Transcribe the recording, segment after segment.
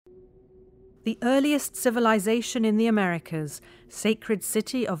The earliest civilization in the Americas, Sacred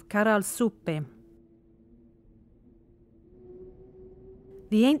City of Caral-Supe.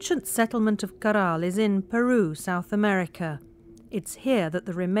 The ancient settlement of Caral is in Peru, South America. It's here that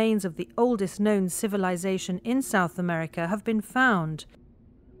the remains of the oldest known civilization in South America have been found.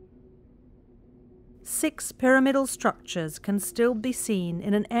 6 pyramidal structures can still be seen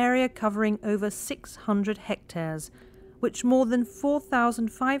in an area covering over 600 hectares, which more than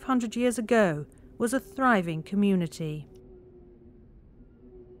 4,500 years ago was a thriving community.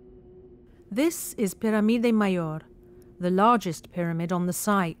 This is Piramide Mayor, the largest pyramid on the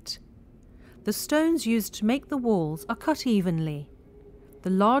site. The stones used to make the walls are cut evenly. The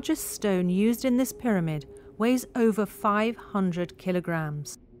largest stone used in this pyramid weighs over 500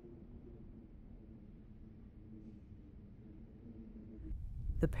 kilograms.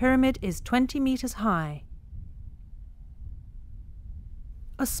 The pyramid is 20 meters high.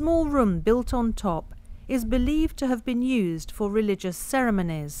 A small room built on top is believed to have been used for religious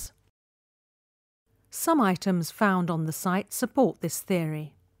ceremonies. Some items found on the site support this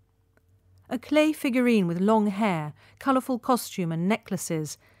theory. A clay figurine with long hair, colourful costume and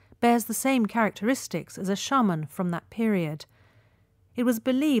necklaces bears the same characteristics as a shaman from that period. It was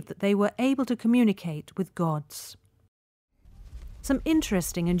believed that they were able to communicate with gods. Some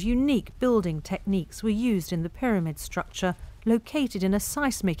interesting and unique building techniques were used in the pyramid structure located in a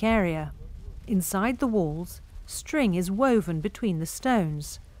seismic area. Inside the walls, string is woven between the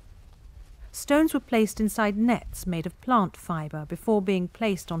stones. Stones were placed inside nets made of plant fibre before being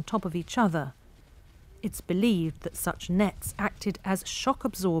placed on top of each other. It's believed that such nets acted as shock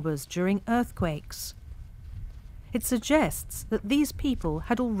absorbers during earthquakes. It suggests that these people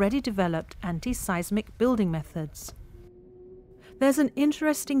had already developed anti-seismic building methods. There's an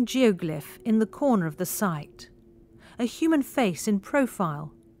interesting geoglyph in the corner of the site. A human face in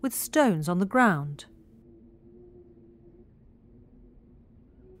profile, with stones on the ground.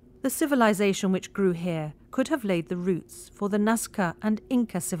 The civilization which grew here could have laid the roots for the Nazca and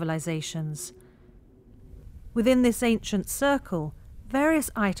Inca civilizations. Within this ancient circle,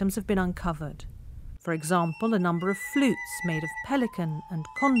 various items have been uncovered. For example, a number of flutes made of pelican and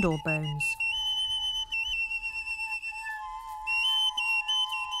condor bones.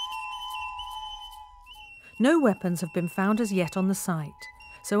 No weapons have been found as yet on the site,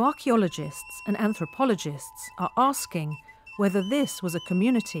 so archaeologists and anthropologists are asking whether this was a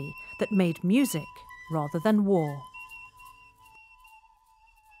community that made music rather than war.